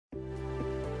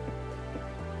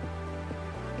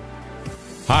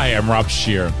Hi, I'm Rob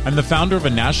Scheer. I'm the founder of a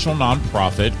national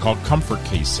nonprofit called Comfort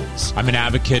Cases. I'm an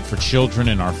advocate for children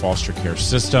in our foster care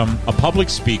system, a public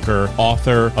speaker,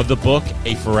 author of the book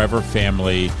A Forever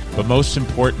Family, but most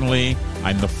importantly,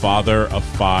 I'm the father of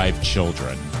 5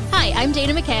 children. Hi, I'm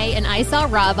Dana McKay, and I saw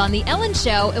Rob on The Ellen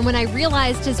Show, and when I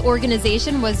realized his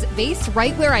organization was based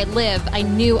right where I live, I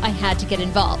knew I had to get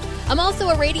involved. I'm also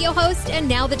a radio host and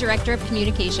now the Director of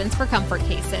Communications for Comfort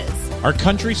Cases. Our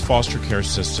country's foster care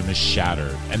system is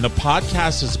shattered, and the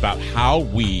podcast is about how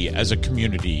we as a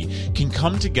community can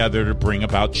come together to bring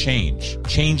about change,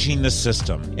 changing the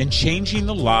system, and changing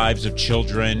the lives of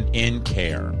children in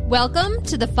care. Welcome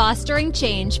to the Fostering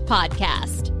Change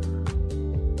podcast.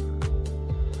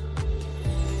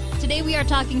 Today we are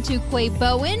talking to Quay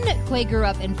Bowen. Quay grew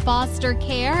up in foster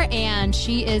care, and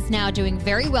she is now doing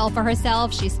very well for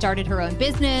herself. She started her own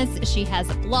business. She has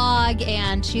a blog,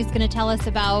 and she's going to tell us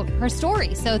about her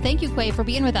story. So thank you, Quay, for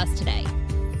being with us today.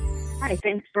 Hi,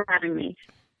 thanks for having me.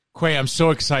 Quay, I'm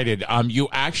so excited. You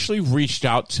actually reached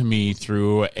out to me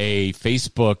through a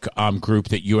Facebook group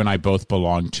that you and I both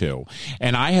belong to.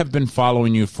 And I have been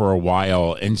following you for a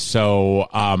while. And so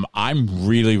I'm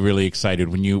really, really excited.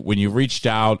 When you reached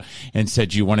out and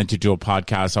said you wanted to do a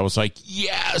podcast, I was like,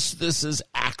 yes, this is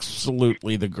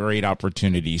absolutely the great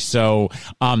opportunity. So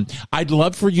I'd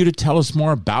love for you to tell us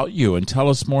more about you and tell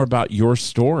us more about your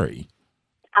story.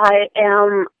 I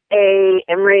am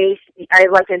I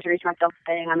like to introduce myself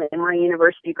saying I'm an Emory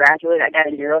University graduate. I got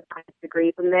a neuroscience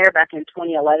degree from there back in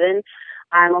 2011.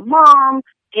 I'm a mom,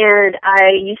 and I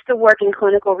used to work in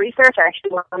clinical research. I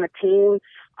actually worked on a team,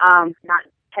 not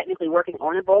technically working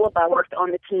on Ebola, but I worked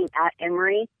on the team at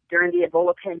Emory during the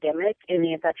Ebola pandemic in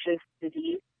the infectious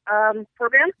disease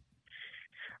program.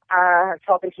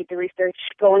 Helping keep the research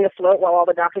going afloat while all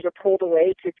the doctors are pulled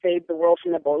away to save the world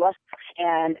from Ebola.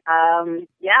 And,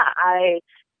 I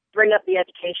bring up the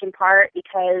education part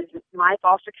because my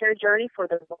foster care journey for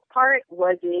the most part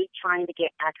was me trying to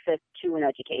get access to an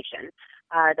education.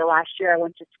 The last year I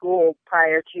went to school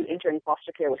prior to entering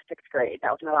foster care was 6th grade.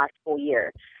 That was my last full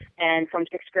year. And from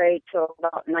 6th grade till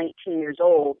about 19 years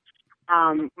old,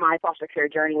 my foster care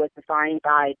journey was defined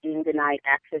by being denied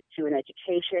access to an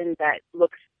education that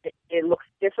looks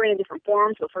different in different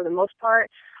forms, but for the most part,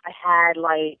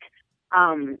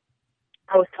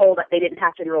 I was told that they didn't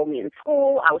have to enroll me in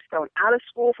school. I was thrown out of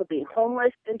school for being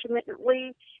homeless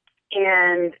intermittently,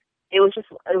 and it was just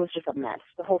a mess.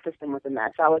 The whole system was a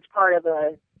mess. I was part of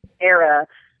an era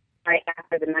right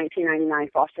after the 1999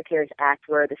 Foster Cares Act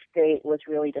where the state was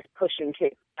really just pushing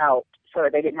kids out so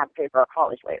that they didn't have to pay for our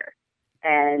college later.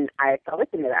 And I fell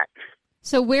victim to that.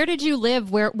 So where did you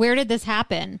live? Where did this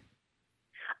happen?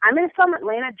 I'm in from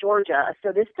Atlanta, Georgia.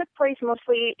 So this took place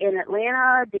mostly in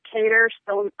Atlanta, Decatur,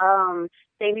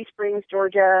 Sandy Springs,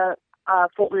 Georgia,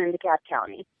 Fulton, and DeKalb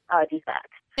County, DFAC,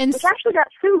 which actually got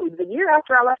sued the year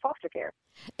after I left foster care.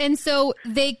 And so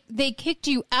they kicked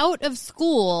you out of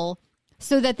school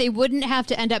so that they wouldn't have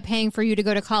to end up paying for you to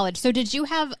go to college. So did you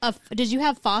have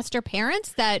foster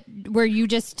parents where you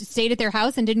just stayed at their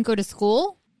house and didn't go to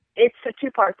school? It's a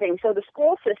two-part thing. So the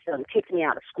school system kicked me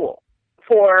out of school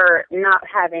for not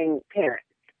having parents.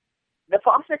 The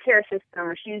foster care system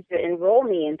refused to enroll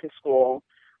me into school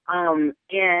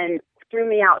and threw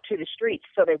me out to the streets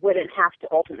so they wouldn't have to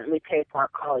ultimately pay for our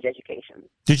college education.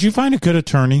 Did you find a good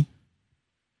attorney?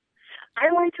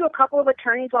 I went to a couple of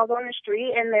attorneys while on the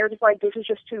street, and they were just like, this is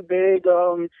just too big.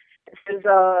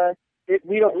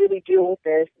 We don't really deal with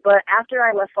this. But after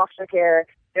I left foster care,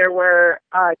 there were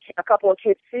a couple of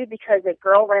kids sued because a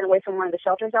girl ran away from one of the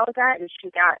shelters I was at, and she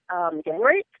got gang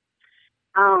raped.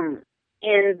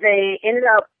 And they ended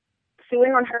up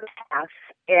suing on her behalf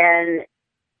and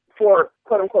for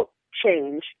quote-unquote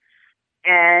change.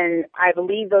 And I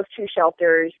believe those two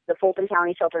shelters, the Fulton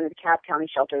County shelter and the DeKalb County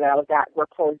shelter that I was at, were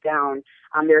closed down.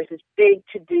 There was this big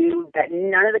to-do that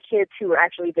none of the kids who were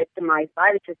actually victimized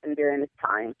by the system during this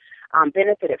time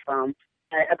benefited from,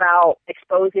 about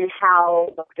exposing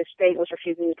how the state was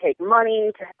refusing to take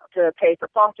money to pay for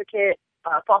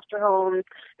foster homes.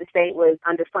 The state was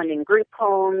underfunding group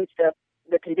homes.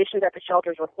 The conditions at the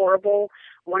shelters were horrible.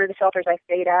 One of the shelters I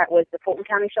stayed at was the Fulton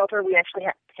County shelter. We actually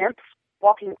had pimps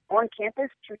walking on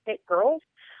campus to take girls.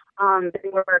 They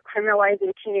were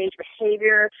criminalizing teenage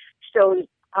behavior. So,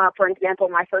 for example,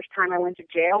 my first time I went to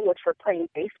jail was for playing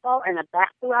baseball, and a bat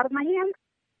flew out of my hand,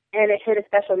 and it hit a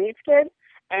special needs kid.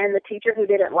 And the teacher who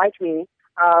didn't like me,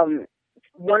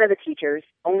 one of the teachers,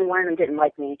 only one of them didn't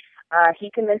like me, he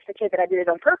convinced the kid that I did it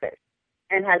on purpose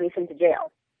and had me sent to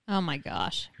jail. Oh my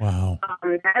gosh. Wow.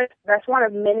 That's one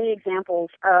of many examples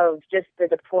of just the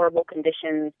deplorable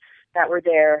conditions that were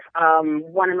there.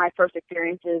 One of my first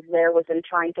experiences there was in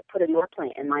trying to put a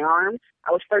Norplant in my arm.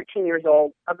 I was 13 years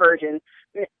old, a virgin,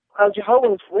 a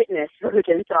Jehovah's Witness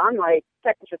virgin, so I'm like,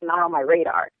 sex is just not on my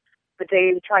radar. But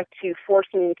they tried to force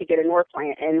me to get a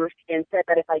Norplant and said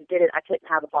that if I did it, I couldn't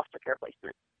have a foster care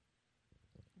placement.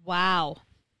 Wow.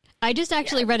 I just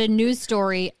actually read a news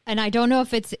story, and I don't know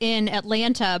if it's in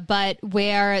Atlanta, but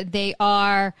where they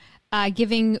are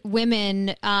giving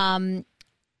women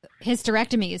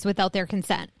hysterectomies without their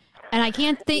consent. And I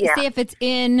can't say if it's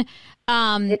in...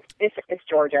 It's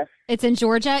Georgia. It's in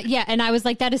Georgia? Yeah, and I was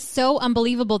like, that is so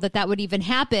unbelievable that would even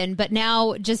happen. But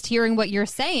now just hearing what you're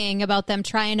saying about them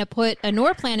trying to put a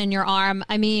Norplant in your arm,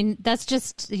 I mean, that's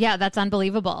just, that's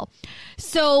unbelievable.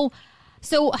 So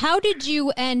how did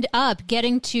you end up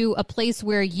getting to a place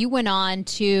where you went on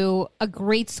to a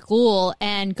great school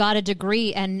and got a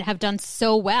degree and have done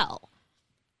so well?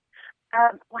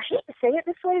 I hate to say it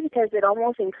this way because it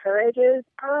almost encourages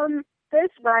this,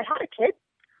 but I had a kid.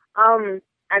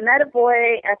 I met a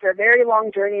boy after a very long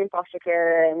journey in foster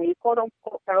care, and we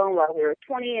quote-unquote fell in love. We were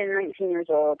 20 and 19 years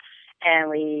old, and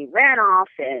we ran off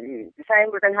and decided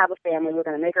we were going to have a family. We were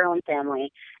going to make our own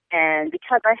family. And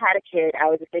because I had a kid, I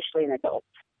was officially an adult.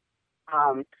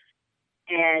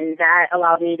 And that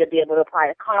allowed me to be able to apply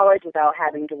to college without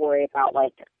having to worry about,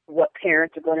 like, what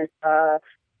parents are going to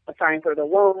assign for the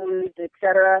loans,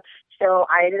 etc. So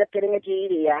I ended up getting a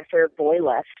GED after boy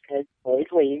left, because boys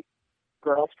leave.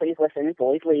 Girls, please listen,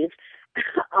 boys leave.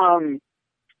 I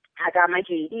got my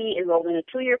GED, enrolled in a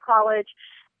 2-year college,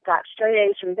 got straight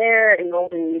A's from there,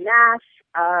 enrolled in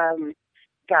UMass,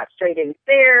 got straight A's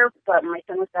there, but my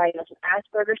son was diagnosed with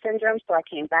Asperger's syndrome, so I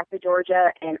came back to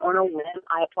Georgia, and on a whim,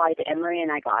 I applied to Emory,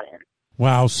 and I got in.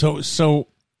 Wow. So,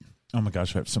 oh my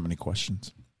gosh, I have so many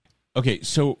questions. Okay,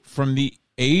 so from the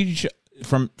age,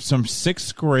 from some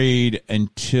 6th grade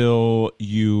until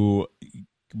you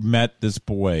met this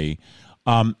boy,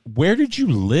 where did you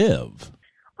live?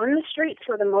 On the streets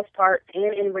for the most part,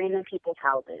 and in random people's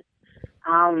houses.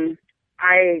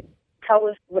 I tell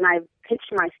this when I pitch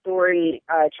my story,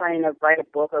 trying to write a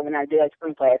book, or when I do a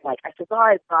screenplay, it's like, I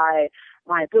survived by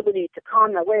my ability to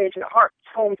con my way into the hearts,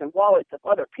 homes, and wallets of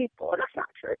other people. And that's not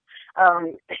true.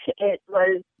 It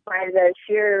was by the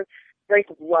sheer grace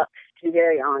of luck, to be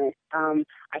very honest.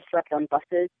 I slept on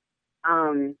buses.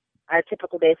 A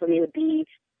typical day for me would be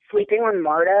sleeping on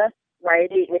MARTA,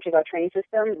 which is our train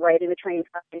system, riding the trains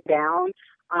up and down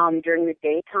during the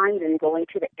daytime, and going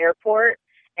to the airport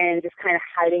and just kind of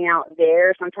hiding out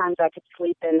there. Sometimes I could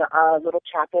sleep in the little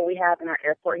chapel we have in our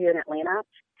airport here in Atlanta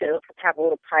to have a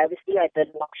little privacy. I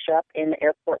did lock up in the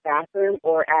airport bathroom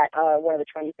or at one of the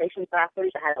train station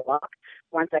bathrooms. I had a lock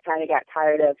once I kind of got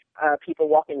tired of people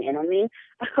walking in on me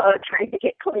trying to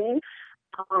get clean.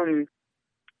 And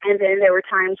then there were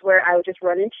times where I would just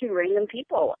run into random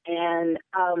people, and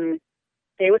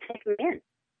they would take me in.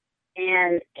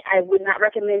 And I would not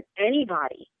recommend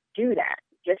anybody do that.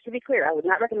 Just to be clear, I would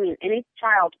not recommend any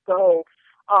child go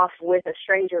off with a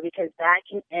stranger, because that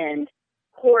can end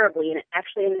horribly, and it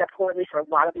actually ended up horribly for a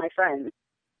lot of my friends.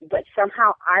 But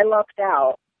somehow I lucked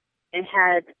out and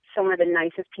had some of the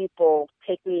nicest people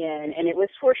take me in, and it was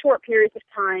for short periods of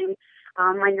time.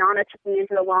 My Nana took me in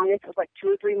for the longest. It was like 2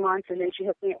 or 3 months, and then she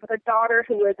hooked me up with a daughter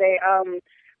who was a,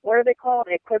 what are they called?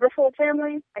 A Quiverful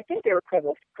family? I think they were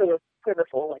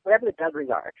Quiverful, like whatever the Dudleys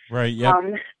are. Right, yeah.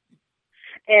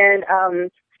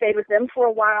 And stayed with them for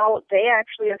a while. They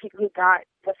actually are people who got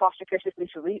the foster care system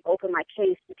to reopen my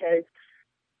case, because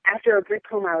after a group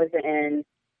home I was in,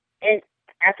 and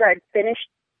after I finished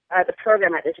the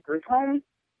program at this group home,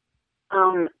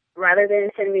 rather than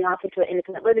sending me off into an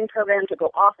independent living program to go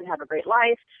off and have a great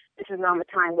life, this is around the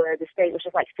time where the state was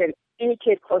just like, send any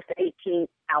kid close to 18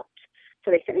 out. So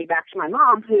they sent me back to my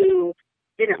mom, who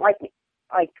didn't like me.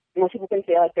 Like, most people can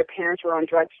say, like, their parents were on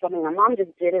drugs or something. My mom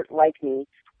just didn't like me.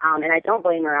 And I don't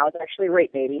blame her. I was actually a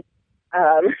rape baby.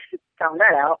 Found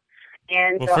that out.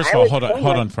 And well, so first of all,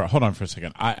 hold on for a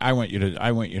second. I want you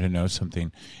to know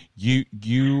something.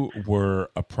 You were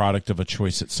a product of a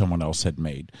choice that someone else had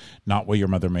made, not what your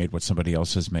mother made, what somebody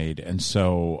else has made. And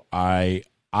so I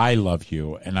love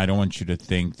you, and I don't want you to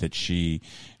think that she,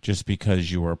 just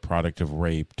because you were a product of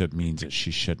rape, that means that she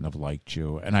shouldn't have liked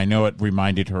you. And I know it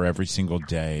reminded her every single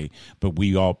day, but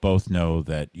we all both know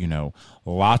that,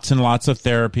 lots and lots of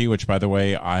therapy, which, by the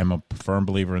way, I'm a firm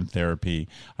believer in therapy.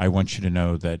 I want you to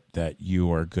know that you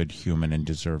are a good human and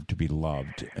deserve to be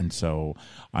loved. And so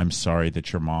I'm sorry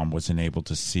that your mom wasn't able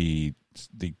to see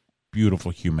the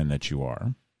beautiful human that you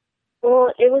are.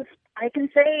 Well, I can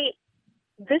say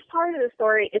this part of the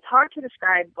story, it's hard to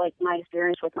describe, like, my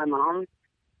experience with my mom,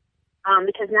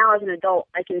 because now as an adult,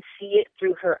 I can see it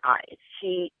through her eyes.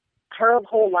 Her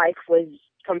whole life was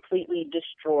completely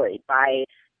destroyed by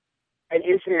an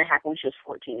incident that happened when she was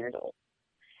 14 years old.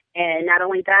 And not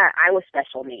only that, I was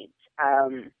special needs.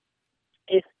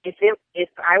 If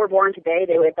I were born today,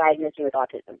 they would have diagnosed me with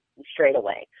autism straight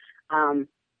away.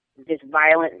 This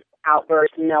violent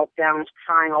outbursts, meltdowns,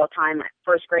 crying all the time. In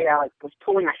first grade, I was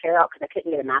pulling my hair out because I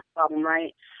couldn't get a math problem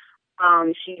right.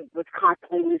 She was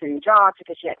constantly losing jobs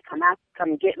because she had to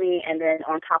come get me. And then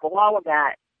on top of all of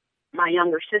that, my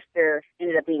younger sister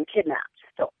ended up being kidnapped.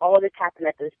 So all of this happened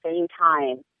at the same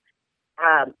time.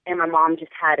 And my mom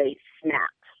just had a snap,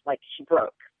 like she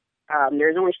broke.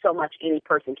 There's only so much any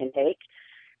person can take.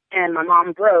 And my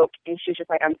mom broke, and she was just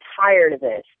like, I'm tired of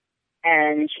this.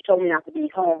 And she told me not to be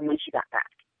home when she got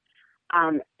back.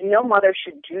 No mother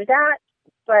should do that,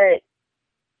 but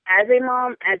as a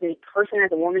mom, as a person,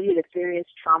 as a woman who's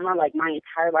experienced trauma like my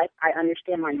entire life, I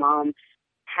understand my mom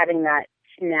having that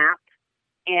snap,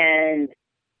 and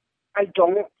I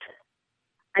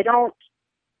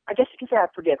guess you can say I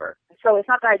forgive her. So it's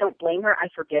not that I don't blame her, I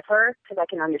forgive her because I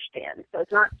can understand. So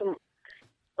it's not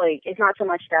so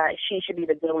much that she should be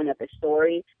the villain of the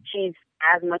story. She's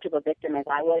as much of a victim as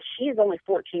I was. She is only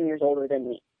 14 years older than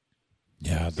me.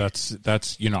 Yeah, that's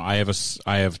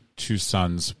I have two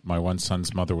sons. My one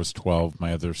son's mother was 12.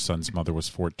 My other son's mother was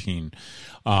 14.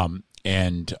 And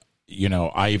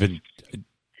I even,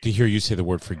 to hear you say the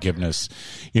word forgiveness,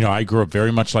 I grew up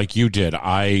very much like you did.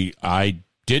 I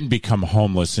didn't become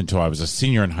homeless until I was a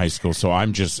senior in high school, so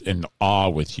I'm just in awe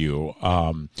with you.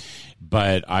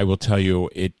 But I will tell you,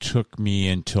 it took me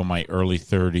until my early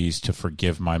 30s to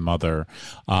forgive my mother.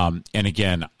 And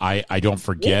again, I don't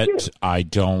forget. I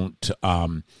don't.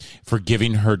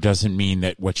 Forgiving her doesn't mean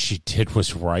that what she did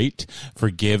was right.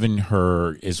 Forgiving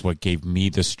her is what gave me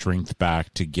the strength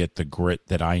back to get the grit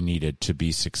that I needed to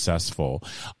be successful.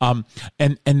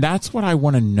 And that's what I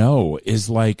want to know is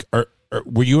like,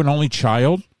 were you an only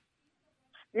child?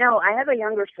 No, I have a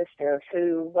younger sister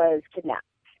who was kidnapped,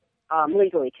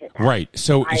 legally kidnapped. Right.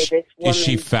 So is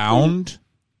she found?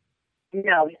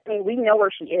 No, we know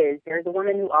where she is. There's a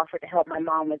woman who offered to help my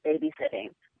mom with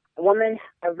babysitting.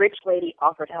 A rich lady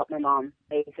offered to help my mom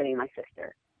babysitting my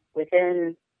sister.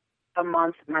 Within a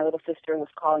month, my little sister was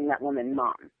calling that woman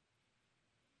mom.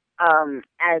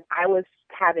 As I was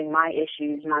having my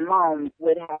issues, my mom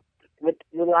would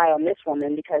rely on this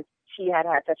woman because she had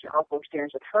such an awful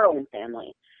experience with her own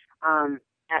family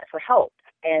for help.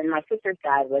 And my sister's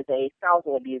dad was a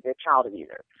spousal abuser, child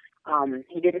abuser.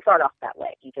 He didn't start off that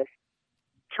way. He just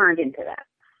turned into that.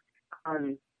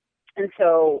 And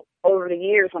so over the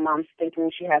years, my mom's thinking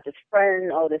she has this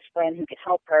friend who can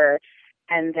help her.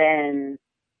 And then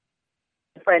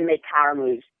the friend made power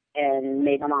moves and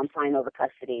made my mom sign over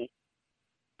custody.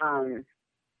 And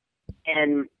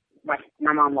my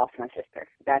mom lost my sister.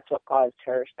 That's what caused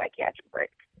her psychiatric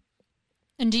break.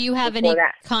 And do you have any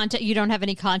contact? You don't have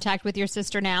any contact with your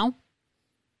sister now?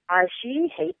 She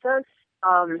hates us.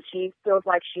 She feels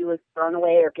like she was thrown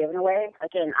away or given away.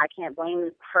 Again, I can't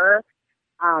blame her.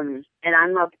 And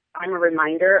I'm a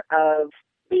reminder of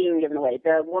being given away.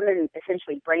 The woman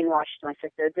essentially brainwashed my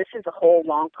sister. This is a whole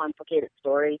long, complicated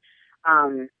story.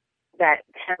 That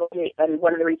heavily, and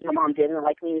one of the reasons my mom didn't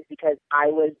like me is because I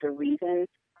was the reason.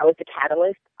 I was the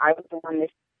catalyst. I was the one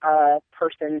this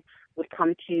person would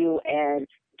come to and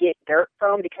get dirt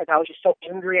from because I was just so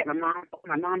angry at my mom.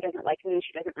 My mom doesn't like me.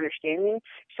 She doesn't understand me.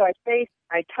 So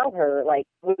I tell her, like,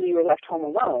 when we were left home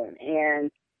alone.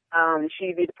 And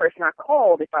she'd be the person I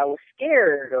called if I was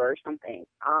scared or something.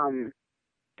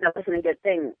 That wasn't a good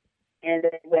thing. And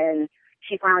then when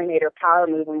she finally made her power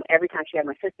move, and every time she had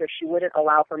my sister, she wouldn't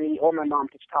allow for me or my mom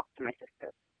to talk to my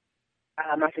sister.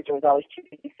 My sister was always too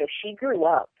busy, so she grew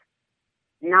up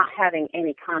not having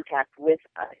any contact with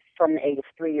us from the age of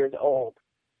 3 years old,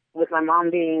 with my mom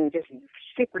being just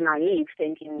super naive,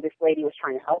 thinking this lady was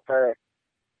trying to help her,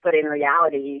 but in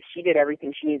reality, she did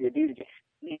everything she needed to do to just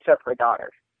usurp her daughter.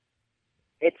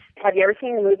 Have you ever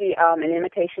seen the movie An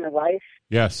Imitation of Life?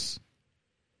 Yes.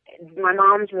 My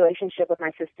mom's relationship with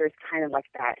my sister is kind of like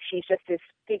that. She's just this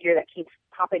figure that keeps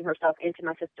popping herself into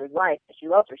my sister's life, but she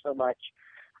loves her so much.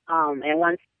 And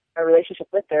wants a relationship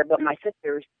with her, but my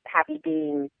sister's happy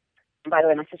being, by the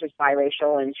way, my sister's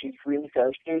biracial and she's really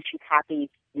fair-skinned. She's happy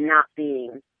not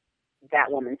being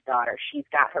that woman's daughter. She's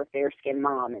got her fair-skinned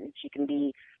mom and she can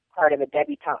be part of a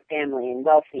debutante family and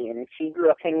wealthy, and she grew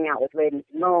up hanging out with Raven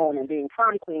Simone and being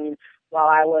prom queen while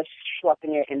I was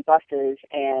schlepping it in buses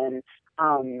and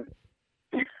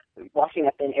washing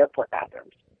up in airport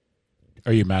bathrooms.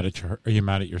 Are you mad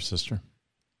at your sister?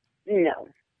 No.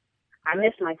 I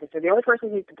miss my sister. The only person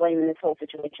who's to blame in this whole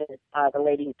situation is the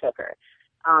lady who took her.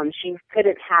 She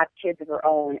couldn't have kids of her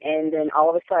own, and then all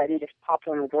of a sudden just popped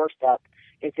on the doorstep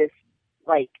is this,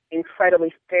 like,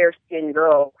 incredibly fair-skinned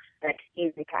girl that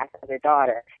easily passed as her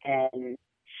daughter, and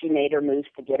she made her moves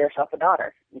to get herself a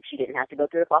daughter. And she didn't have to go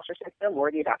through the foster system or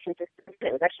the adoption system.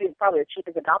 It was actually probably the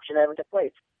cheapest adoption that ever took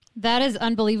place. That is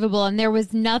unbelievable, and there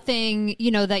was nothing,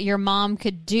 that your mom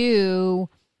could do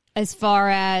as far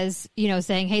as,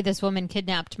 saying, hey, this woman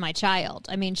kidnapped my child.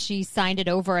 I mean, she signed it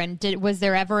over, and was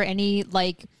there ever any,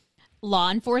 like, law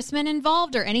enforcement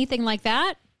involved or anything like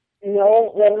that?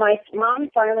 No, when my mom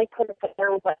finally put it there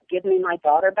and was like, give me my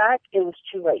daughter back, it was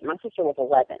too late. My sister was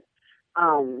 11.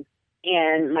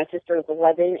 And my sister was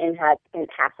 11 and had spent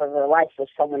half of her life with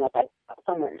someone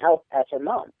else as her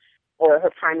mom, or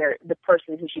the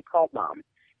person who she called mom.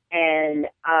 And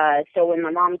so when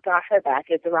my mom got her back,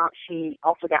 she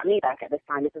also got me back at this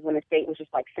time. This is when the state was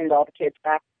just like, send all the kids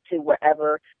back to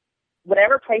whatever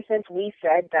places we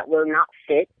said that were not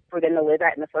fit for them to live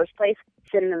at in the first place,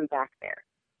 send them back there.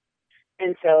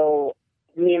 And so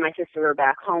me and my sister were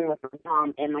back home with my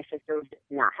mom, and my sister was just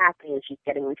not happy, and she's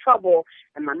getting in trouble.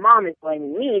 And my mom is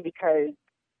blaming me because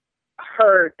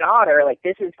her daughter, like,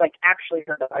 this is like actually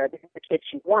her daughter. This is the kid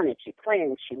she wanted, she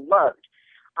planned, she loved.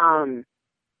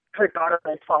 Her daughter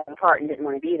was falling apart and didn't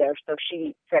want to be there, so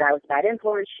she said I was a bad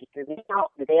influence. She threw me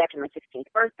out the day after my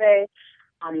 16th birthday.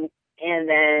 And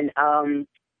then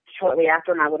shortly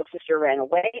after, my little sister ran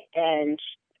away, and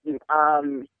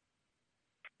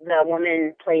the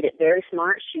woman played it very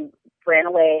smart. She ran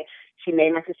away. She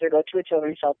made my sister go to a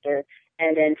children's shelter.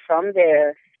 And then from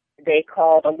there, they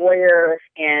called a lawyer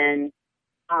and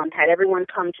had everyone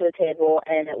come to the table.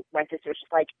 And my sister's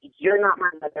just like, you're not my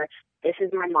mother. This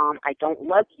is my mom. I don't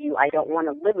love you. I don't want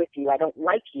to live with you. I don't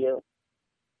like you.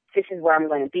 This is where I'm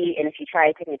going to be. And if you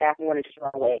try to take me back, I'm going to just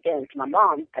run away again. So my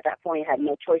mom, at that point, had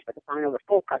no choice but to sign over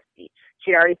full custody.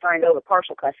 She had already signed over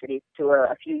partial custody to her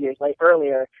a few years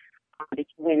earlier,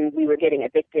 when we were getting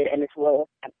evicted, and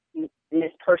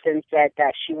this person said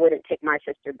that she wouldn't take my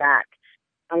sister back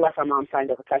unless our mom signed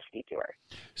over custody to her.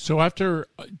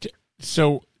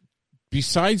 So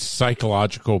besides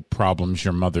psychological problems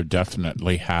your mother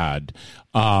definitely had,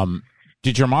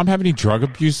 did your mom have any drug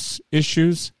abuse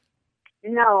issues?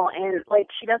 No, and like,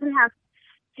 she doesn't have.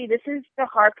 See, this is the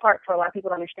hard part for a lot of people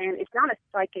to understand. It's not a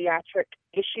psychiatric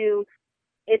issue.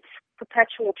 It's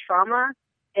perpetual trauma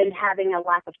and having a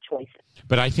lack of choices.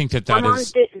 But I think that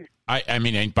is... Didn't. I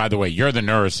mean, and by the way, you're the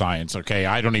neuroscience, okay?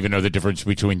 I don't even know the difference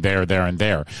between there, and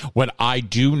there. What I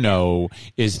do know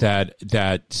is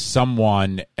that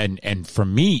someone, and for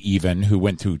me even, who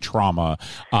went through trauma,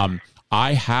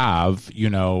 I have,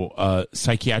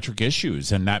 psychiatric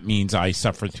issues, and that means I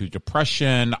suffer through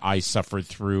depression. I suffer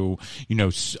through,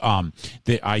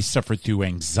 I suffer through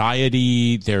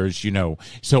anxiety. There's,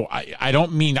 so I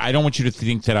don't want you to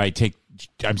think that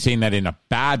I'm saying that in a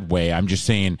bad way. I'm just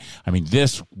saying, I mean,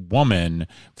 this woman,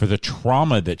 for the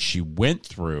trauma that she went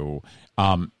through,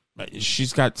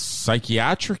 she's got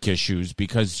psychiatric issues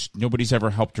because nobody's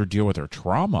ever helped her deal with her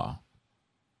trauma.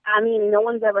 I mean, no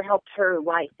one's ever helped her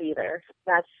life either.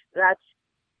 That's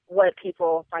what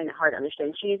people find it hard to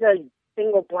understand. She's a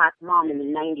single black mom in the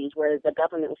 90s where the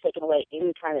government was taking away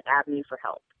any kind of avenue for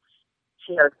help.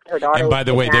 Her daughter. And by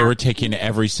the way, they were taking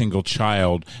every single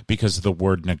child because of the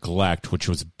word neglect, which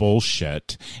was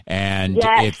bullshit. And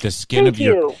yes, the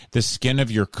skin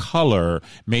of your color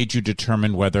made you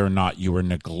determine whether or not you were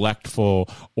neglectful,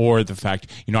 or the fact,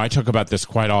 I talk about this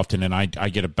quite often, and I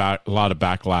get a lot of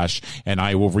backlash, and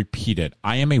I will repeat it.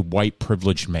 I am a white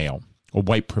privileged male.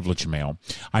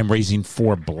 I'm raising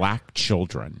 4 black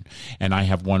children, and I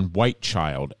have 1 white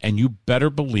child. And you better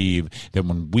believe that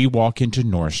when we walk into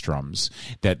Nordstrom's,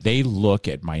 that they look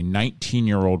at my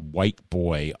 19-year-old white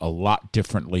boy a lot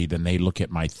differently than they look at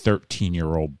my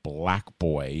 13-year-old black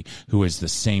boy who is the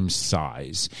same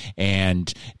size.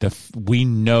 And we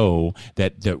know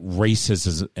that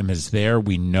racism is there.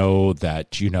 We know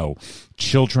that,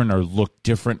 children are looked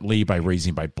differently by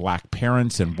raising by black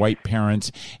parents and white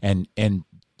parents, and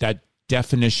that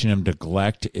definition of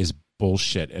neglect is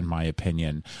bullshit in my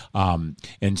opinion.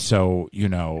 And so,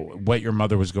 what your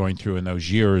mother was going through in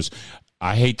those years,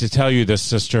 I hate to tell you this,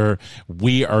 sister,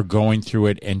 we are going through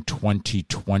it in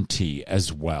 2020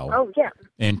 as well. Oh, yeah.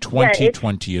 In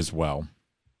 2020 as well.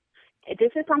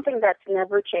 This is something that's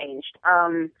never changed.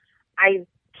 I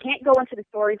can't go into the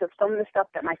stories of some of the stuff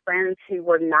that my friends who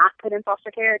were not put in foster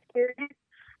care experienced,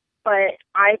 but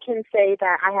I can say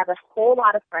that I have a whole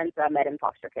lot of friends that I met in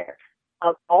foster care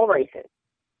of all races,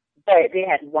 but they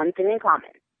had one thing in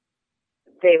common.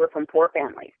 They were from poor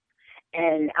families.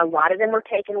 And a lot of them were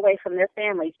taken away from their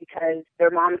families because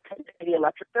their mom couldn't pay the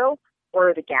electric bill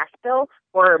or the gas bill,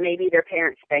 or maybe their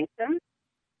parents spanked them.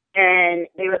 And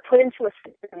they were put into a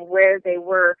system where they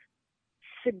were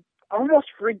almost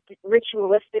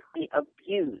ritualistically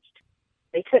abused.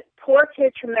 They took poor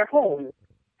kids from their homes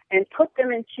and put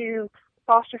them into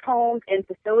foster homes and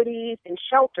facilities and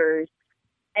shelters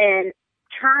and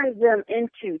turned them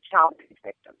into child abuse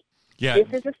victims. Yeah.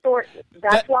 This is a story.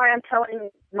 That's why I'm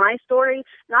telling my story.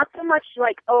 Not so much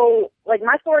like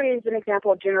my story is an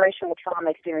example of generational trauma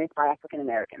experienced by African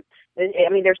Americans. I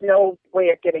mean, there's no way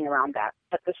of getting around that.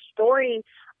 But the story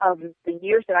of the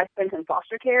years that I spent in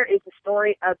foster care is the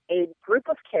story of a group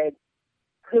of kids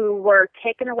who were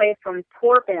taken away from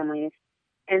poor families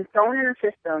and thrown in a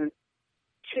system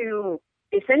to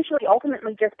essentially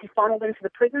ultimately just be funneled into the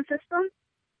prison system.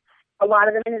 A lot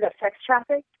of them ended up sex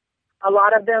trafficked. A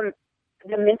lot of them,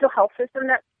 the mental health system,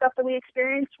 that stuff that we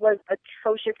experienced was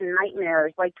atrocious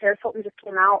nightmares. Like Paris Hilton just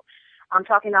came out. I'm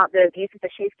talking about the abuses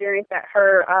that she experienced at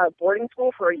her boarding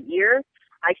school for a year.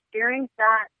 I experienced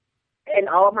that, and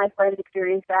all of my friends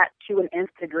experienced that to an nth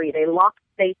degree.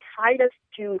 They tied us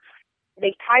to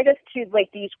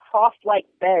like these cross-like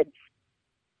beds,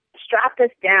 strapped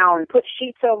us down, put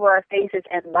sheets over our faces,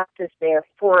 and left us there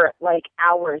for like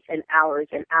hours and hours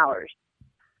and hours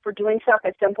for doing stuff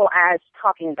as simple as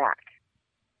talking back.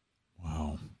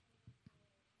 Wow.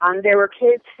 There were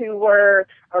kids who were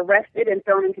arrested and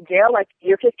thrown into jail. Like,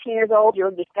 you're 15 years old,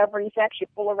 you're discovering sex, you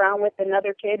fool around with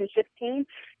another kid who's 15.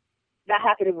 That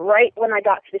happened right when I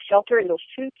got to the shelter, and those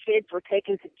two kids were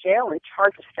taken to jail and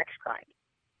charged with sex crimes.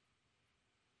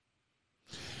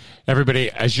 Everybody,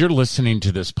 as you're listening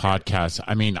to this podcast,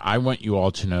 I mean, I want you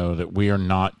all to know that we are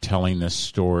not telling this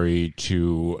story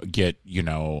to get,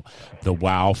 the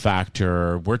wow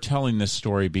factor. We're telling this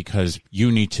story because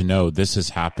you need to know this is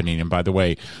happening. And by the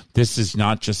way, this is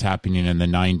not just happening in the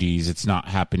 90s. It's not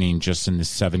happening just in the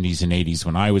 70s and 80s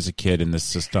when I was a kid in the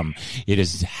system. It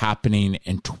is happening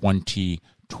in 2020.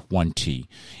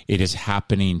 It is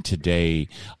happening today.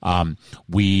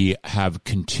 We have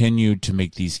continued to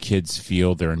make these kids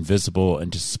feel they're invisible and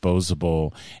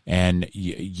disposable, and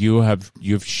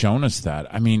you've shown us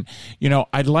that. I mean,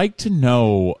 I'd like to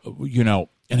know,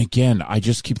 and again, I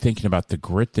just keep thinking about the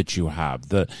grit that you have.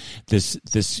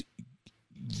 This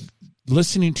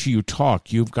listening to you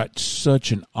talk, you've got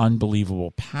such an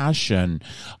unbelievable passion.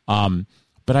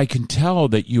 But I can tell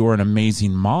that you are an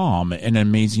amazing mom, an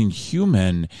amazing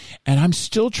human, and I'm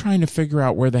still trying to figure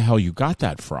out where the hell you got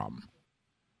that from.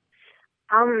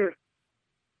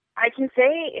 I can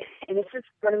say, and this is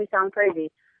going to sound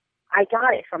crazy, I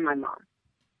got it from my mom.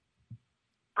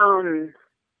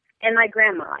 And my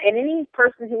grandma, and any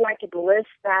person who I could list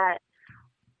that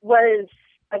was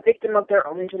a victim of their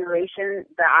own generation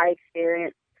that I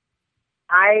experienced.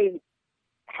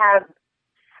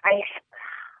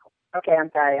 Okay,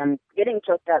 I'm sorry. I'm getting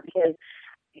choked up because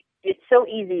it's so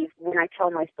easy when I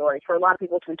tell my story for a lot of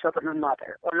people to interpret my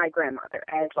mother or my grandmother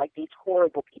as like these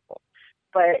horrible people.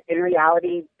 But in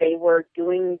reality, they were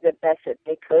doing the best that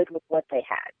they could with what they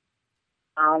had.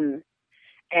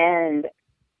 And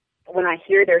when I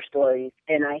hear their stories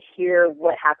and I hear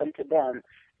what happened to them,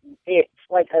 it's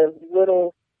like a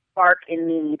little spark in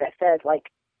me that says,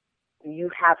 like, you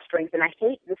have strength. And I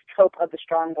hate this trope of the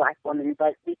strong Black woman,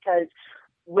 but because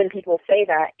when people say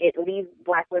that, it leaves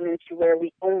Black women to where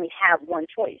we only have one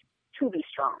choice, to be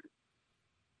strong.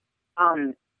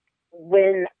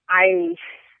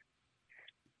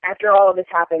 After all of this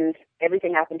happened,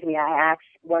 everything happened to me, I asked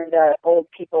one of the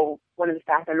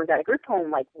staff members at a group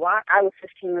home, like, why? I was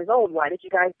 15 years old. Why did you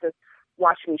guys just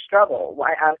watch me struggle?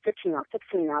 Why? I was 15, I was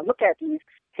 16. I look at these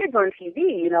kids on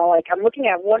TV, like I'm looking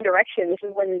at One Direction. This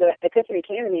is when the epiphany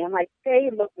came to me. I'm like, they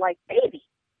look like babies.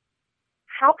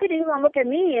 How could anyone look at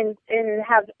me and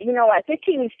have, at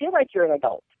 15 you feel like you're an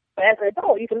adult. But as an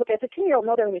adult, you can look at a 15-year-old,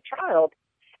 know they're a child.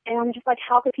 And I'm just like,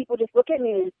 how could people just look at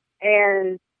me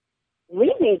and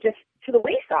leave me just to the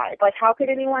wayside? Like, how could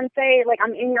anyone say, like,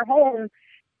 I'm in your home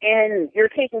and you're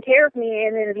taking care of me,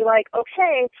 and then be like,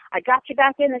 okay, I got you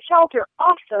back in the shelter,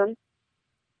 awesome.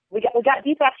 We got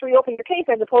deep after you opened your case,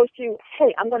 as opposed to,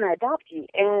 hey, I'm going to adopt you.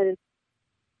 And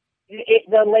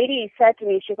the lady said to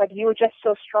me, she's like, you were just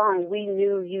so strong, we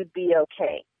knew you'd be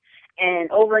okay.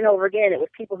 And over again, it was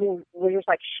people who were just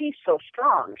like, she's so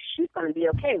strong, she's going to be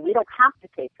okay. We don't have to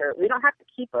take her. We don't have to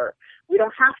keep her. We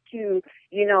don't have to,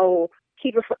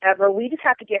 keep her forever. We just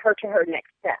have to get her to her next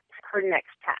step, her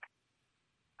next task.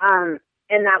 And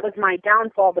that was my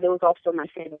downfall, but it was also my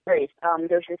saving grace.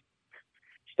 There's this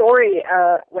story,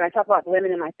 when I talk about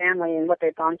women in my family and what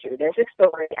they've gone through, there's a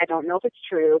story. I don't know if it's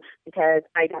true because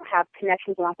I don't have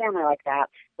connections with my family like that.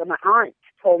 But my aunt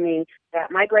told me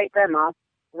that my great-grandma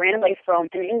ran away from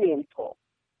an Indian school.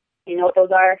 You know what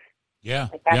those are? Yeah.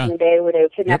 Like back in the day where they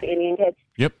would kidnap the Indian kids?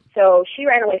 Yep. So she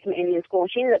ran away from Indian school,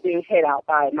 and she ended up being hid out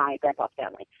by my grandpa's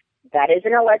family. That is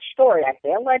an alleged story. I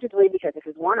say allegedly because this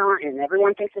is one aunt, and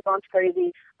everyone thinks this aunt's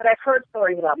crazy. But I've heard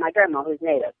stories about my grandma who's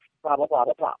native, blah, blah, blah,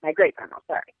 blah, blah. My great-grandma,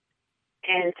 sorry.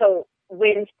 And so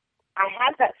when I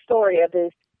had that story of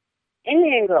this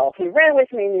Indian girl who ran away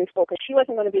from Indian school because she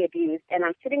wasn't going to be abused, and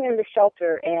I'm sitting in the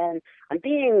shelter, and I'm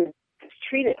being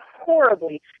treated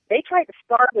horribly. They tried to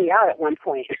starve me out at one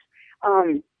point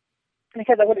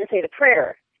because I wouldn't say the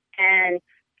prayer. And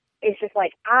it's just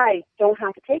like, I don't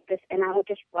have to take this, and I would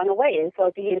just run away. And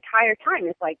so the entire time,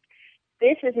 it's like,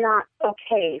 this is not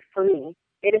okay for me.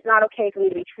 It is not okay for me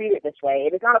to be treated this way.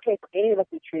 It is not okay for any of us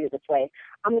to be treated this way.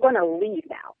 I'm going to leave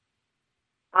now.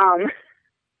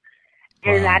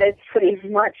 And that is pretty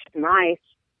much my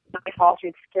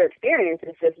foster care experience,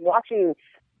 is just watching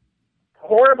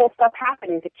horrible stuff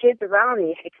happening to kids around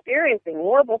me, experiencing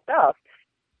horrible stuff,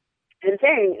 and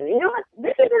saying, you know what,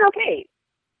 this isn't okay.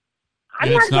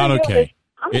 It's not okay.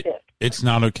 It's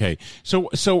not okay. So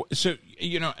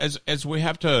you know, as we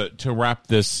have to wrap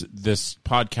this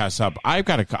podcast up, I've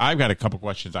got a couple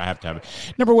questions I have to have.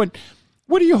 Number one,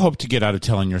 what do you hope to get out of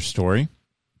telling your story?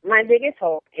 My biggest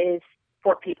hope is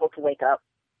for people to wake up,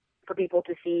 for people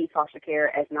to see foster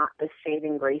care as not the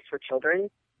saving grace for children.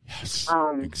 Yes,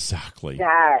 exactly.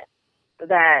 That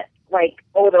like,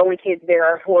 the only kids there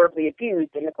are horribly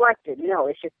abused and neglected. No,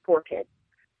 it's just poor kids.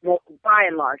 Well, by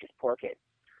and large, it's poor kids.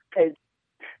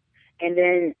 And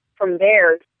then from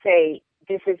there, say,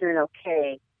 this isn't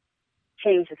okay,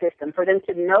 change the system. For them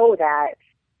to know that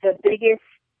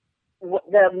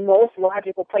the most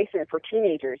logical placement for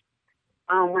teenagers,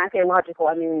 when I say logical,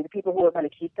 I mean the people who are going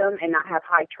to keep them and not have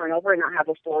high turnover and not have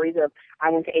those stories of, I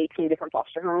went to 18 different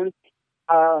foster homes,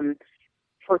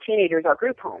 for teenagers are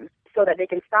group homes, so that they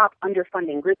can stop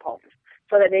underfunding group homes,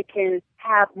 so that they can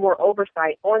have more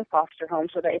oversight on foster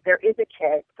homes, so that if there is a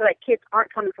kid, so that kids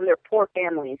aren't coming from their poor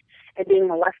families and being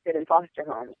molested in foster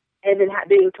homes and then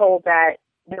being told that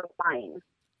they're lying.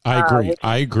 I agree.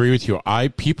 I agree with you.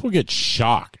 People get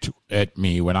shocked at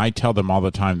me when I tell them all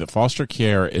the time that foster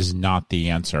care is not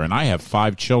the answer. And I have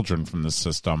 5 children from the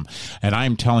system. And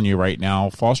I'm telling you right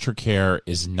now, foster care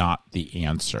is not the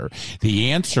answer.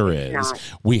 The answer is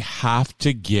we have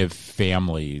to give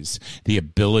families the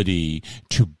ability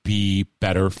to be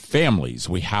better families.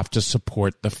 We have to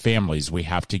support the families. We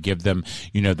have to give them,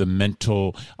 the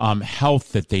mental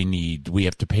health that they need. We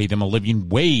have to pay them a living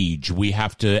wage. We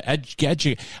have to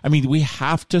educate. I mean, we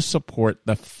have to support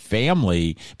the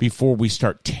family before we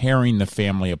start tearing the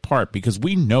family apart, because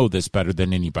we know this better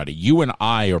than anybody. You and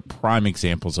I are prime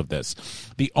examples of this.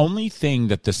 The only thing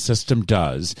that the system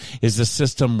does is the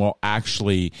system will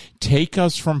actually take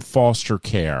us from foster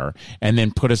care and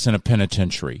then put us in a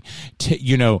penitentiary.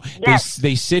 Yes.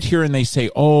 They sit here and they say,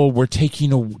 "Oh, we're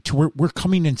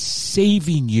coming and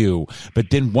saving you," but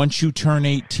then once you turn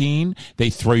 18, they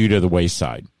throw you to the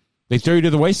wayside. They throw you to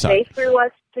the wayside.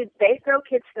 They throw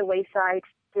kids to the wayside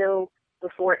still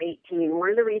before 18.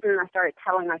 One of the reasons I started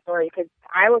telling my story, because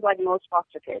I was like most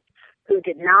foster kids who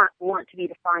did not want to be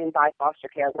defined by foster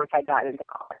care once I got into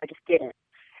college. I just didn't.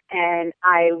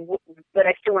 But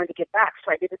I still wanted to get back.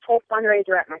 So I did this whole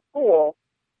fundraiser at my school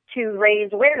to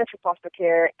raise awareness for foster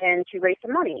care and to raise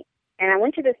some money. And I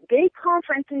went to this big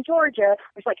conference in Georgia.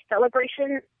 It was like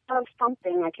celebration of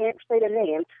something. I can't say the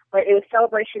name, but it was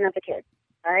celebration of the kids,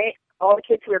 all right? All the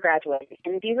kids who were graduating.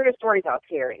 And these are the stories I was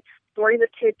hearing. Stories of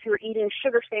kids who were eating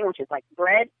sugar sandwiches, like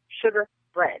bread, sugar,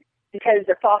 bread, because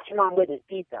their foster mom wouldn't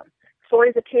feed them.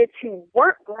 Stories of kids who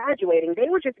weren't graduating. They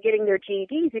were just getting their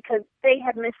GEDs because they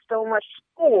had missed so much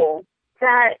school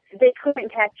that they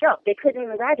couldn't catch up. They couldn't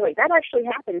even graduate. That actually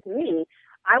happened to me.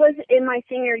 I was in my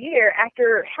senior year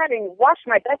after having watched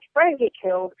my best friend get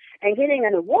killed and getting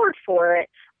an award for it,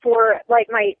 for like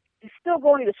my still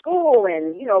going to school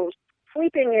and,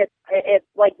 sleeping at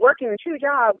like working 2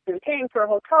 jobs and paying for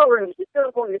hotel rooms and still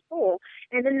going to school.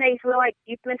 And then they were like,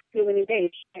 "You've missed too many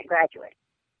days, you can't graduate."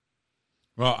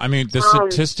 Well, I mean, the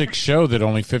statistics show that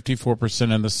only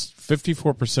 54%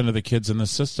 of the kids in the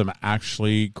system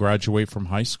actually graduate from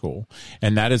high school,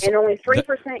 and only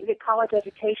 3% get college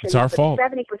education. It's our fault.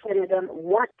 70% of them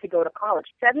want to go to college.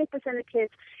 70% of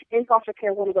kids in foster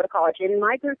care want to go to college. In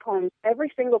my group homes, every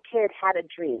single kid had a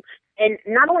dream, and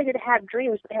not only did they have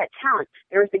dreams, but they had talent.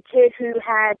 There was the kid who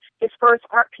had his first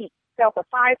art piece sell for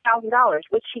 $5,000,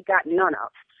 which he got none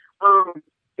of.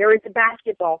 There was the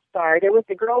basketball star. There was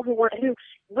the girl who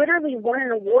literally won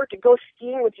an award to go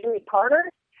skiing with Jimmy Carter.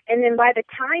 And then by the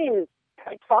time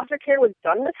foster care was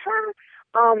done with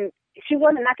her, she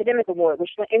won an academic award,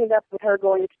 which ended up with her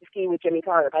going to ski with Jimmy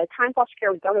Carter. By the time foster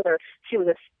care was done with her, she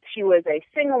was a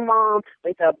single mom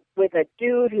with a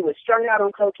dude who was strung out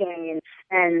on cocaine,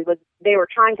 and they were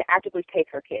trying to actively take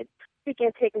her kids. Speaking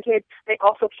of taking kids, they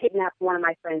also kidnapped one of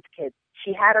my friend's kids.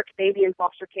 She had her baby in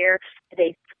foster care.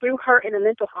 They threw her in a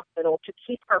mental hospital to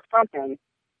keep her from him.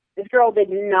 This girl did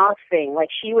nothing. Like,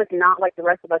 she was not like the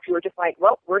rest of us who were just like,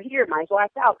 well, we're here, might as well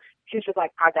act out. She was just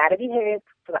like, I gotta behave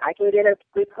so that I can get a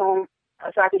good home,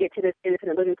 so I can get to this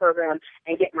independent living program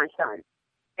and get my son.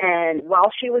 And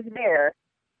while she was there,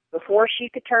 before she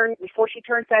turned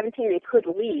 17 and could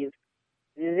leave,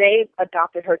 they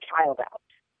adopted her child out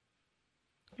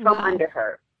from under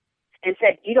her and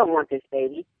said, you don't want this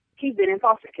baby. He's been in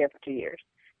foster care for 2 years.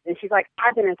 And she's like,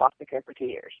 I've been in foster care for 2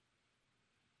 years.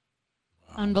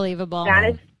 Unbelievable.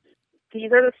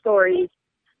 These are the stories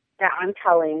that I'm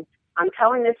telling. I'm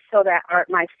telling this so that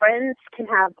my friends can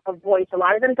have a voice. A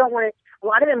lot of them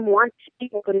want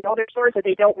people to know their stories, but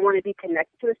they don't want to be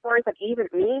connected to the stories. Like, even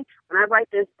me, when I write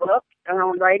this book, and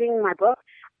I'm writing my book,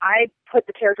 I put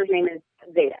the character's name as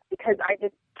Zeta because I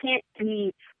just can't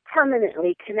be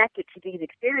permanently connected to these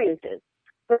experiences.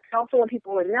 But I also want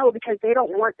people to know because they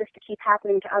don't want this to keep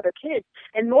happening to other kids.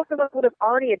 And most of us would have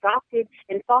already adopted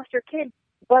and fostered kids,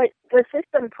 but the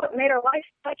system made our life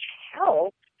such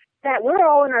hell that we're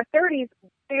all in our 30s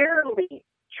barely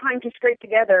trying to scrape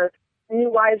together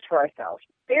new lives for ourselves,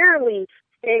 barely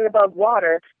staying above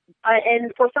water.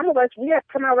 And for some of us, we have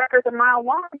criminal records a mile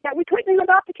long that we couldn't even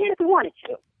adopt a kid if we wanted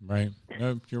to. Right.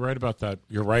 No, you're right about that.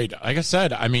 You're right. Like I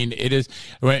said, I mean, it is.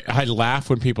 I laugh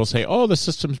when people say, "Oh, the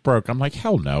system's broke." I'm like,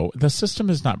 hell no. The system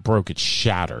is not broke. It's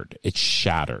shattered. It's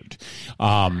shattered,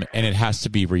 and it has to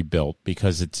be rebuilt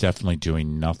because it's definitely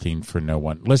doing nothing for no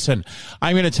one. Listen,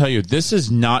 I'm going to tell you, this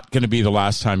is not going to be the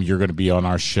last time you're going to be on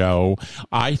our show.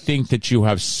 I think that you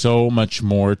have so much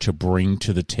more to bring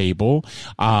to the table.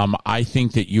 I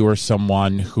think that you are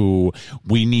someone who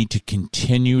we need to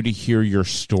continue to hear your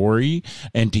story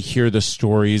and to hear the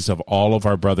stories of all of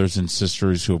our brothers and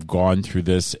sisters who have gone through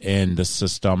this in the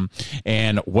system.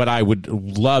 And what I would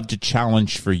love to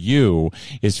challenge for you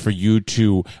is for you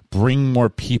to bring more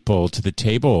people to the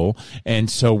table, and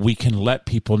so we can let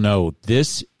people know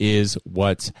this is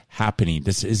what's happening.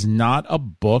 This is not a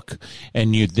book,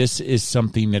 and this is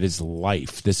something that is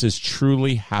life. This is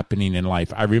truly happening in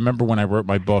life. I remember when I wrote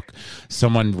my book,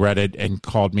 someone read it and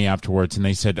called me afterwards, and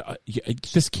they said,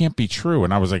 this can't be true.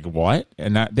 And I was like, what?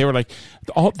 And they were like,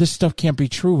 all this stuff can't be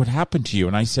true. What happened to you?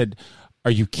 And I said,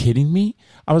 are you kidding me?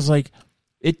 I was like,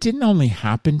 it didn't only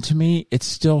happen to me. It's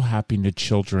still happening to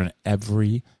children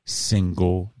every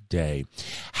single day.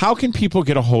 How can people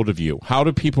get a hold of you? How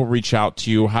do people reach out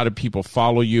to you? How do people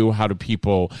follow you? How do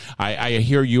people, I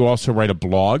hear you also write a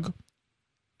blog.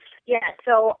 Yeah,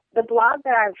 so the blog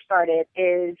that I've started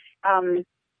is an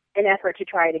effort to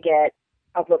try to get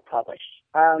a book published.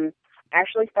 I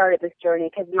actually started this journey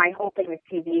because my whole thing was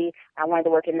TV. I wanted to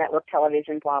work in network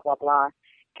television, blah, blah, blah.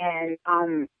 And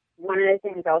one of the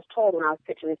things I was told when I was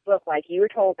pitching this book, like, you were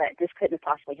told that this couldn't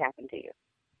possibly happen to you.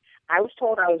 I was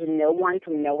told I was no one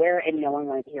from nowhere and no one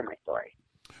wanted to hear my story.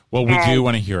 Well, we do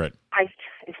want to hear it. I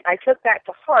took that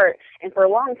to heart, and for a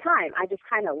long time, I just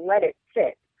kind of let it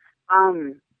sit.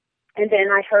 And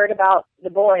then I heard about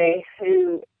there's a boy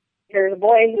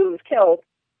who was killed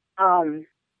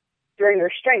during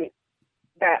restraint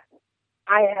that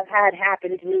I have had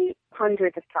happen to me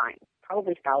hundreds of times,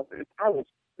 probably thousands.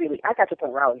 I got to the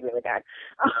point where I was really bad.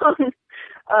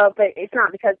 But it's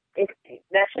not because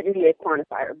that shouldn't be a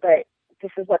quantifier, but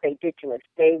this is what they did to us.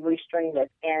 They restrained us,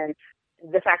 and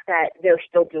the fact that they're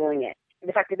still doing it,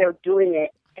 the fact that they're doing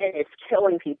it and it's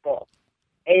killing people,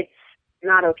 it's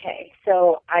not okay.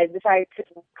 So I decided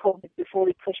to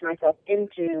fully push myself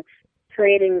into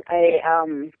creating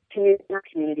a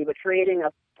community, but creating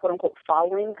a quote-unquote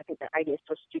following. I think that idea is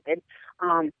so stupid.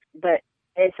 But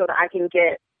so that I can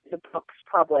get the books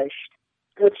published,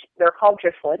 which they're called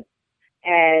Driftwood.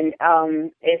 And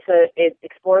it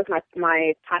explores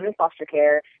my time in foster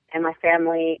care and my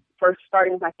family, first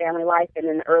starting with my family life, and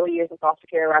in the early years of foster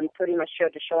care, I'm pretty much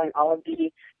showing all of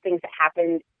the things that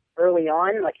happened early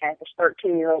on, like as a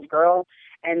 13-year-old girl,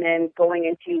 and then going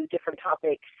into different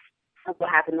topics of what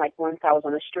happened, like once I was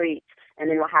on the streets, and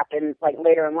then what happened like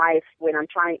later in life when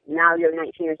now you're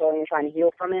 19 years old and you're trying to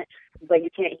heal from it, but you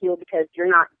can't heal because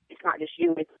it's not just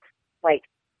you, it's like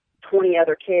 20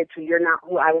 other kids who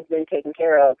I was being taken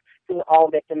care of, who were all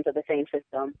victims of the same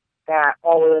system that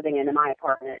all were living in my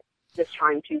apartment. just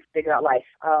trying to figure out life.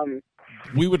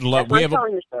 We would love. We have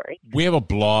telling the story. We have a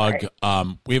blog. Right.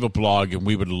 We have a blog, and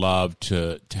we would love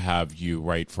to have you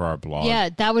write for our blog. Yeah,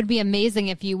 that would be amazing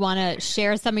if you want to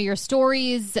share some of your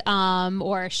stories,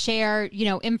 or share,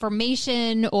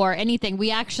 information or anything.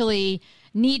 We actually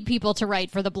need people to write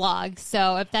for the blog.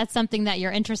 So if that's something that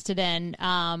you're interested in,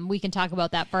 we can talk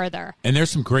about that further. And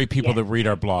there's some great people that read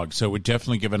our blog. So it would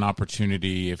definitely give an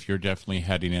opportunity if you're definitely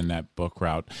heading in that book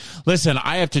route. Listen,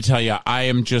 I have to tell you, I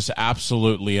am just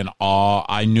absolutely in awe.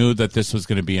 I knew that this was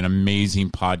going to be an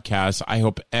amazing podcast. I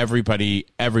hope everybody,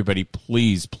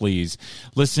 please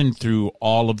listen through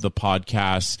all of the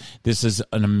podcasts. This is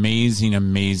an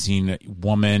amazing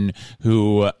woman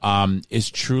who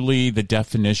is truly the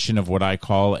definition of what I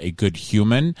call a good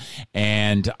human,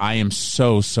 and I am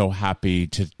so happy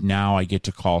to now I get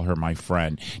to call her my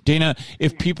friend. Dana,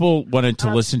 if people wanted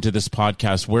to listen to this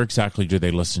podcast, where exactly do they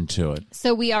listen to it?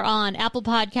 So we are on Apple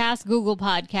Podcasts, Google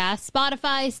Podcasts,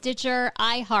 Spotify, Stitcher,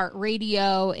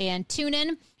 iHeartRadio, and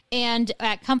TuneIn. And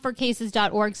at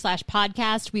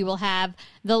comfortcases.org/podcast, we will have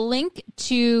the link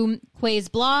to Quay's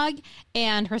blog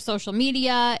and her social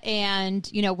media and,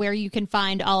 where you can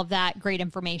find all of that great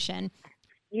information.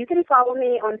 You can follow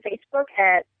me on Facebook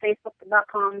at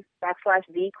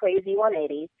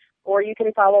facebook.com/thequazy180, or you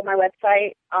can follow my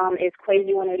website. It's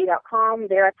quazy180.com.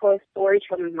 There I post stories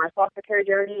from my foster care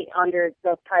journey under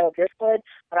the title Driftwood,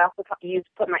 but I also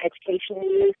put my education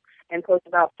news and post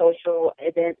about social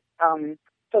events,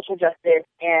 social justice,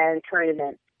 and current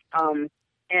events,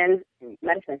 and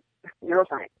medicine,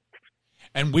 neuroscience.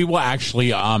 And we will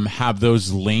actually have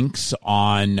those links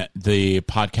on the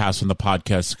podcast when the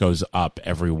podcast goes up,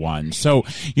 everyone. So,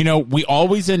 we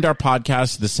always end our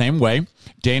podcast the same way.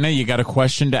 Dana, you got a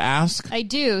question to ask? I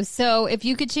do. So if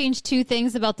you could change two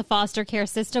things about the foster care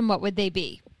system, what would they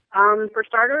be? For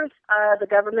starters, the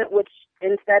government would,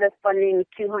 instead of funding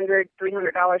 $200,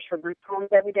 $300 for group homes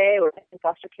every day or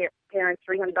foster care parents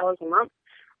 $300 a month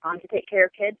to take care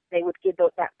of kids, they would give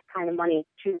that kind of money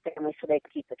to families so they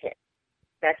could keep the kids.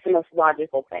 That's the most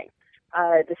logical thing.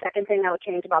 The second thing I would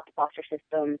change about the foster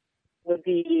system would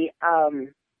be I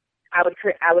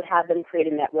would have them create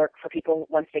a network for people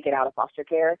once they get out of foster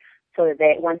care, so that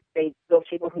those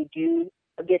people who do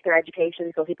get their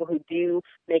education, so people who do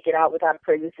make it out without a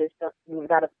prison system,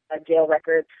 without a jail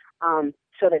record,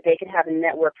 so that they can have a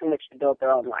network from which to build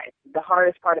their own life. The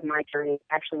hardest part of my journey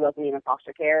actually wasn't even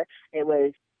foster care. It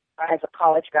was, as a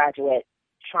college graduate,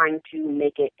 trying to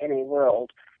make it in a world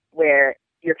where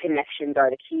your connections are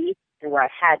the key, and where I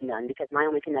had none because my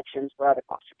only connections were other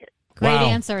foster kids. Great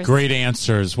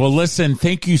answers. Well, listen,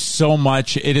 thank you so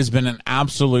much. It has been an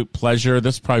absolute pleasure.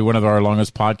 This is probably one of our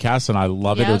longest podcasts, and I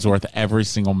love it. It was worth every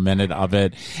single minute of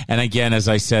it. And again, as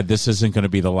I said, this isn't going to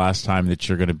be the last time that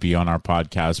you're going to be on our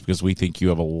podcast because we think you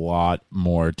have a lot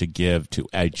more to give to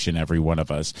each and every one of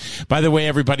us. By the way,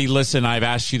 everybody, listen, I've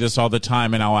asked you this all the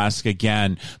time, and I'll ask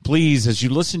again. Please, as you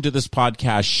listen to this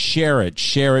podcast, share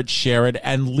it,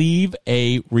 and leave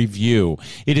a review.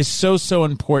 It is so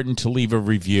important to leave a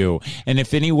review. And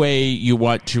if any way you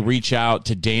want to reach out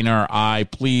to Dana or I,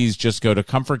 please just go to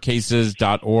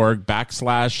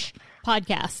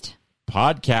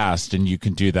comfortcases.org/podcast, and you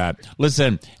can do that.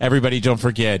 Listen, everybody, don't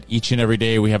forget, each and every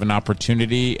day we have an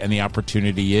opportunity, and the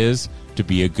opportunity is to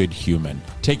be a good human.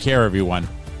 Take care, everyone.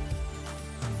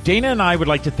 Dana and I would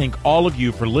like to thank all of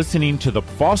you for listening to the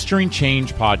Fostering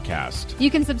Change podcast.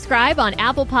 You can subscribe on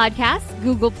Apple Podcasts,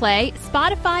 Google Play,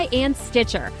 Spotify, and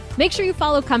Stitcher. Make sure you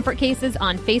follow Comfort Cases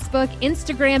on Facebook,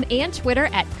 Instagram, and Twitter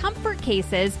at Comfort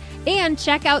Cases, and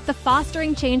check out the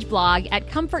Fostering Change blog at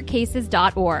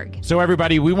comfortcases.org. So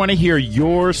everybody, we want to hear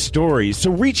your stories.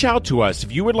 So reach out to us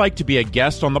if you would like to be a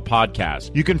guest on the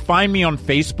podcast. You can find me on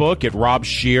Facebook at Rob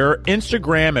Scheer,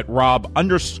 Instagram at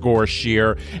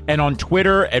Rob_Scheer, and on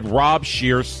Twitter at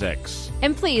RobScheer6.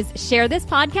 And please share this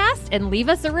podcast and leave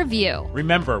us a review.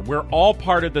 Remember, we're all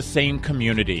part of the same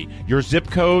community. Your zip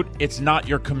code, it's not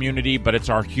your community, but it's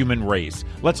our human race.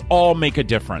 Let's all make a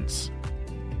difference.